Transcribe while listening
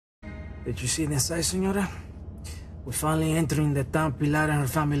Did you see the inside, senora? We're finally entering the town Pilar and her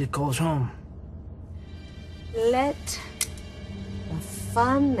family calls home. Let the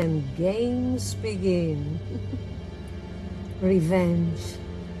fun and games begin. Revenge.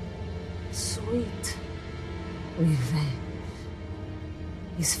 Sweet revenge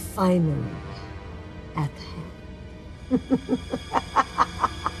is finally at hand.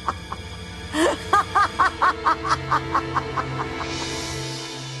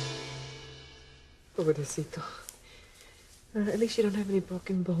 Pobrecito. At least you don't have any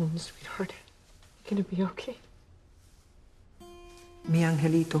broken bones, sweetheart. You're gonna be okay. Mi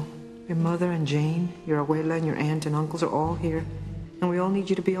Angelito, your mother and Jane, your abuela and your aunt and uncles are all here. And we all need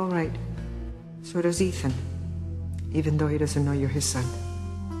you to be all right. So does Ethan, even though he doesn't know you're his son.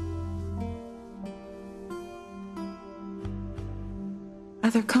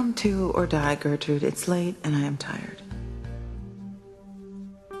 Either come to or die, Gertrude. It's late and I am tired.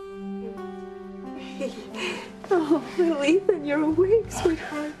 Oh, little Ethan, you're awake,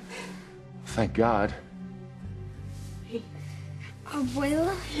 sweetheart. Thank God.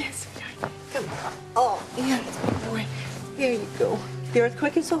 Abuela? Yes, sweetheart. Come on. Oh, yeah, that's my boy. Here you go. The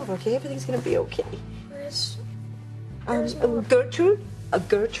earthquake is over, okay? Everything's gonna be okay. Where's Gertrude?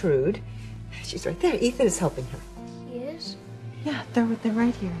 Gertrude. She's right there. Ethan is helping her. he is? Yeah, they're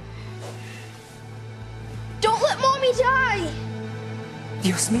right here. Don't let Mommy die!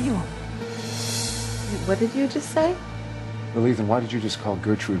 Dios mío. What did you just say? Well, Ethan, why did you just call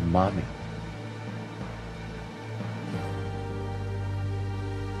Gertrude Mommy?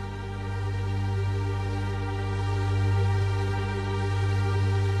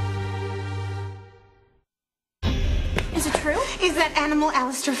 Is it true? Is that animal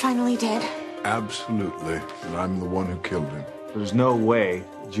Alistair finally dead? Absolutely. And I'm the one who killed him. There's no way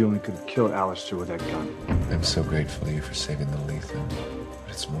Julian could have killed Alistair with that gun. I'm so grateful to you for saving the Lethan.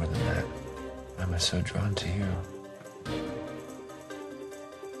 But it's more than that. Why am I so drawn to you?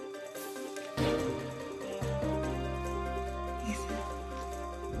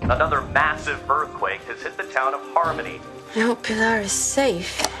 Another massive earthquake has hit the town of Harmony. I hope Pilar is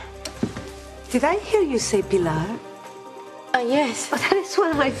safe. Did I hear you say Pilar? Yes. Oh, that is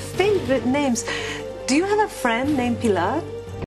one of my favorite names. Do you have a friend named Pilar?